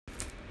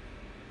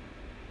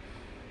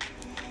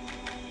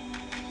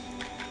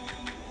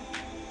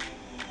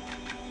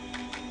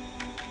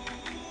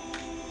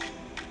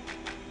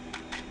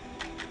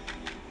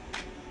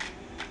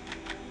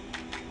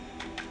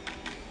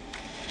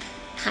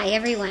Hi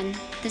everyone,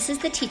 this is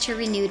the Teacher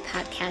Renewed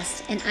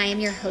podcast and I am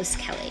your host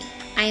Kelley.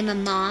 I am a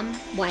mom,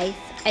 wife,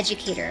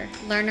 educator,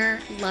 learner,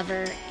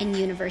 lover, and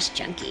universe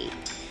junkie.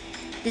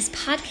 This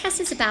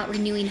podcast is about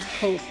renewing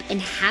hope and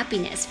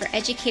happiness for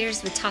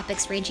educators with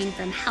topics ranging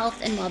from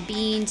health and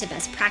well-being to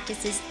best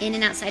practices in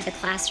and outside the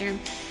classroom,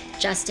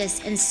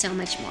 justice, and so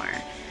much more.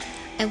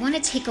 I want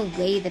to take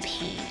away the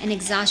pain and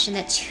exhaustion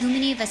that too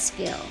many of us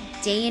feel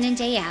day in and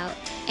day out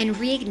and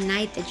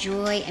reignite the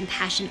joy and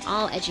passion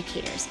all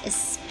educators,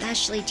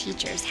 especially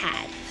teachers,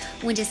 had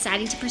when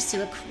deciding to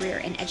pursue a career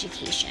in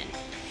education.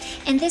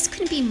 And this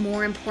couldn't be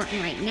more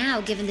important right now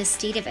given the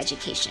state of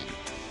education,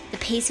 the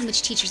pace in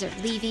which teachers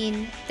are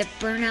leaving, the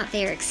burnout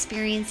they are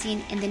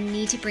experiencing, and the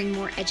need to bring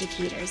more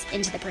educators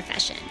into the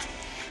profession.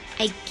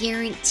 I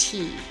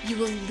guarantee you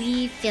will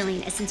leave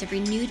feeling a sense of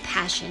renewed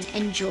passion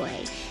and joy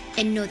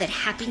and know that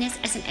happiness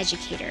as an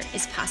educator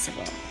is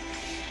possible.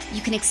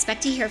 You can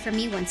expect to hear from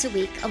me once a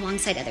week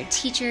alongside other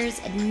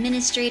teachers,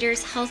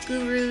 administrators, health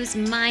gurus,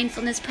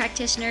 mindfulness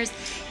practitioners,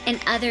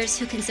 and others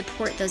who can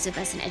support those of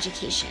us in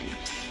education.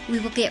 We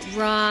will get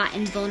raw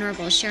and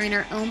vulnerable, sharing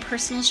our own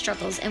personal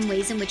struggles and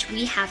ways in which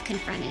we have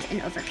confronted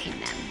and overcame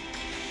them.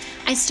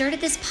 I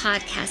started this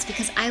podcast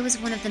because I was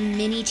one of the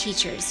many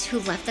teachers who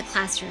left the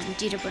classroom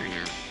due to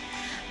burnout.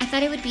 I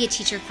thought I would be a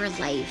teacher for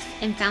life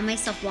and found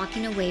myself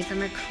walking away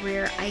from a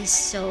career I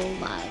so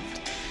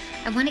loved.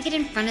 I want to get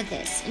in front of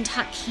this and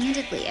talk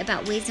candidly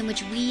about ways in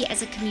which we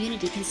as a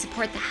community can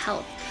support the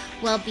health,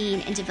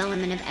 well-being, and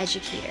development of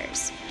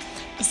educators,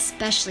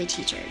 especially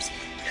teachers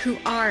who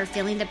are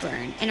feeling the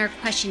burn and are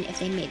questioning if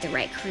they made the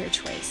right career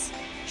choice.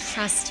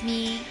 Trust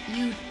me,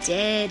 you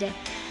did.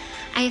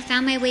 I have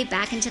found my way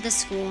back into the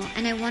school,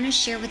 and I want to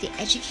share with the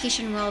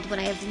education world what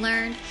I have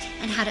learned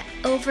and how to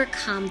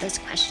overcome those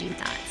questioning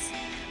thoughts.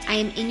 I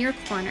am in your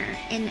corner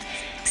and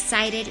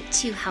excited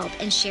to help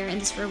and share in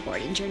this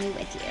rewarding journey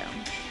with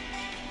you.